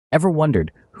Ever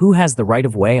wondered who has the right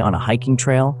of way on a hiking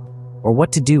trail, or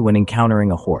what to do when encountering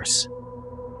a horse?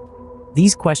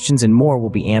 These questions and more will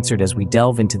be answered as we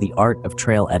delve into the art of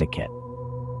trail etiquette.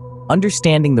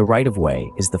 Understanding the right of way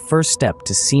is the first step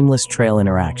to seamless trail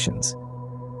interactions.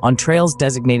 On trails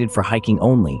designated for hiking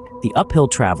only, the uphill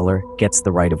traveler gets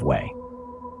the right of way.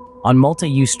 On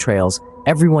multi-use trails,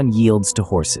 everyone yields to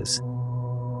horses.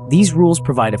 These rules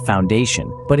provide a foundation,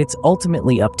 but it's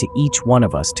ultimately up to each one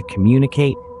of us to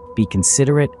communicate, be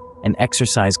considerate, and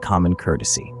exercise common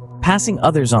courtesy. Passing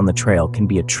others on the trail can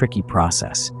be a tricky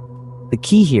process. The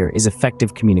key here is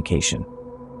effective communication.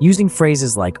 Using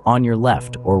phrases like "on your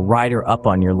left" or "rider up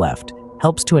on your left"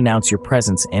 helps to announce your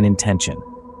presence and intention.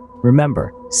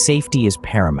 Remember, safety is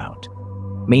paramount.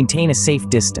 Maintain a safe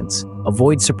distance,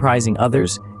 avoid surprising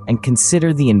others, and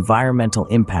consider the environmental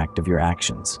impact of your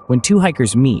actions. When two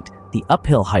hikers meet, the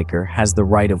uphill hiker has the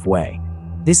right of way.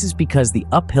 This is because the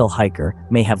uphill hiker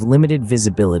may have limited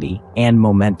visibility and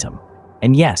momentum.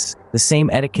 And yes, the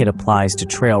same etiquette applies to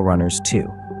trail runners too.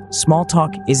 Small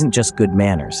talk isn't just good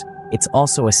manners, it's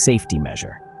also a safety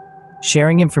measure.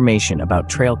 Sharing information about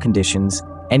trail conditions,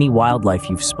 any wildlife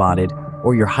you've spotted,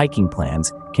 or your hiking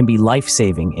plans can be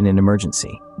life-saving in an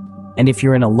emergency. And if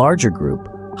you're in a larger group,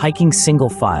 hiking single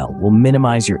file will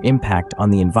minimize your impact on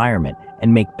the environment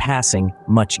and make passing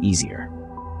much easier.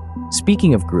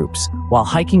 Speaking of groups, while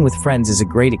hiking with friends is a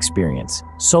great experience,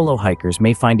 solo hikers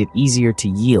may find it easier to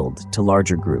yield to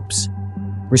larger groups.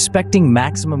 Respecting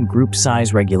maximum group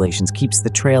size regulations keeps the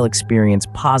trail experience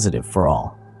positive for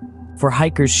all. For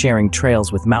hikers sharing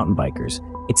trails with mountain bikers,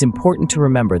 it's important to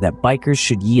remember that bikers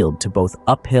should yield to both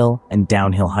uphill and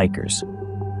downhill hikers.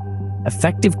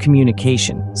 Effective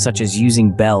communication, such as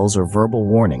using bells or verbal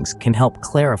warnings, can help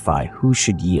clarify who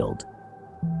should yield.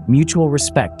 Mutual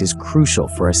respect is crucial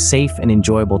for a safe and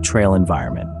enjoyable trail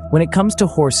environment. When it comes to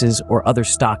horses or other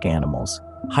stock animals,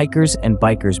 hikers and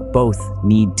bikers both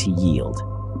need to yield.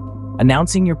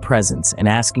 Announcing your presence and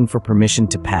asking for permission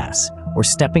to pass, or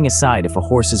stepping aside if a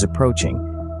horse is approaching,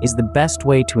 is the best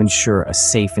way to ensure a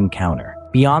safe encounter.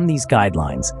 Beyond these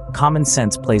guidelines, common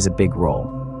sense plays a big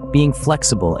role. Being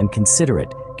flexible and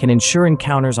considerate can ensure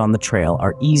encounters on the trail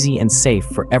are easy and safe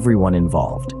for everyone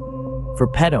involved. For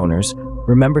pet owners,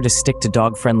 remember to stick to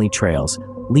dog-friendly trails,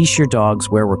 leash your dogs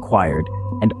where required,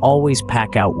 and always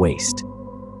pack out waste.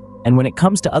 And when it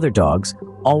comes to other dogs,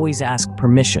 always ask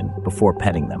permission before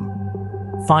petting them.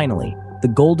 Finally, the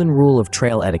golden rule of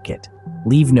trail etiquette: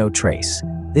 leave no trace.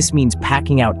 This means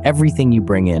packing out everything you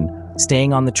bring in,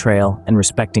 staying on the trail, and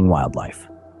respecting wildlife.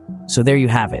 So there you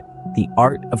have it, the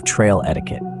art of trail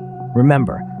etiquette.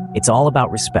 Remember, it's all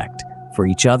about respect for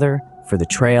each other, for the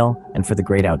trail, and for the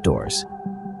great outdoors.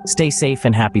 Stay safe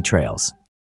and happy trails.